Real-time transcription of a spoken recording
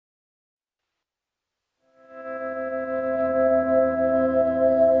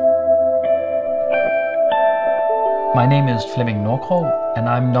My name is Flemming Nordkrog and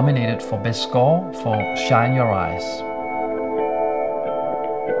I'm nominated for Best Score for Shine Your Eyes.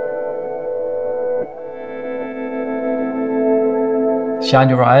 Shine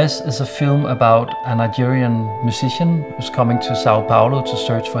Your Eyes is a film about a Nigerian musician who's coming to Sao Paolo to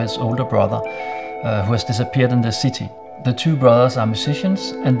search for his older brother who has disappeared in the city. The two brothers are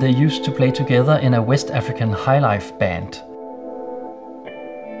musicians and they used to play together in a West African highlife band.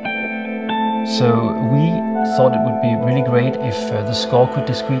 So we thought it would be really great if the score could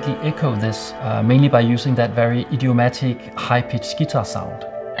discreetly echo this, mainly by using that very idiomatic high-pitched guitar sound.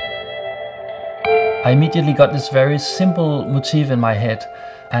 I immediately got this very simple motif in my head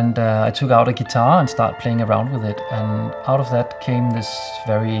and I took out a guitar and started playing around with it, and out of that came this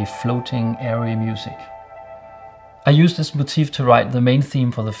very floating, airy music. I used this motif to write the main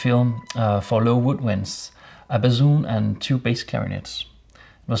theme for the film for low woodwinds, a bassoon and two bass clarinets.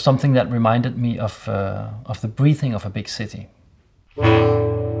 It was something that reminded me of the breathing of a big city.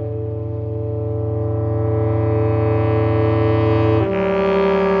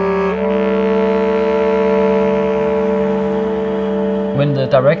 When the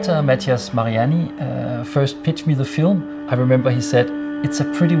director, Matias Mariani, first pitched me the film, I remember he said, "It's a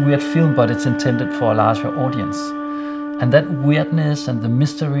pretty weird film, but it's intended for a larger audience." And that weirdness and the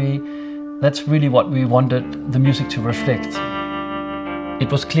mystery, that's really what we wanted the music to reflect.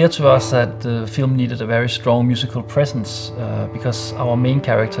 It was clear to us that the film needed a very strong musical presence because our main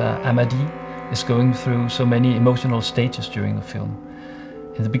character, Amadi, is going through so many emotional stages during the film.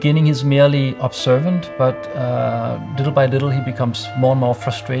 In the beginning he's merely observant, but little by little he becomes more and more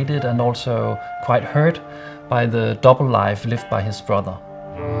frustrated and also quite hurt by the double life lived by his brother.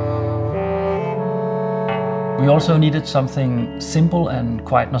 We also needed something simple and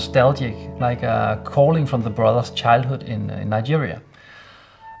quite nostalgic, like a calling from the brother's childhood in Nigeria.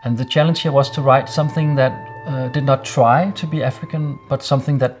 And the challenge here was to write something that did not try to be African, but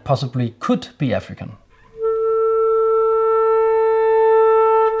something that possibly could be African.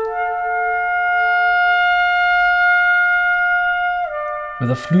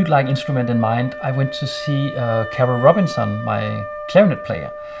 With a flute-like instrument in mind, I went to see Carol Robinson, my clarinet player,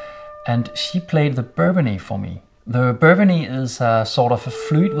 and she played the Bourbonnais for me. The Bourbonnais is a sort of a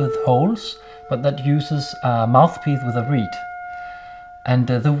flute with holes, but that uses a mouthpiece with a reed. And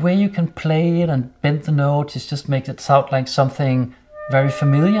the way you can play it and bend the notes, it just makes it sound like something very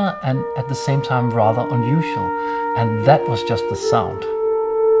familiar and at the same time rather unusual. And that was just the sound.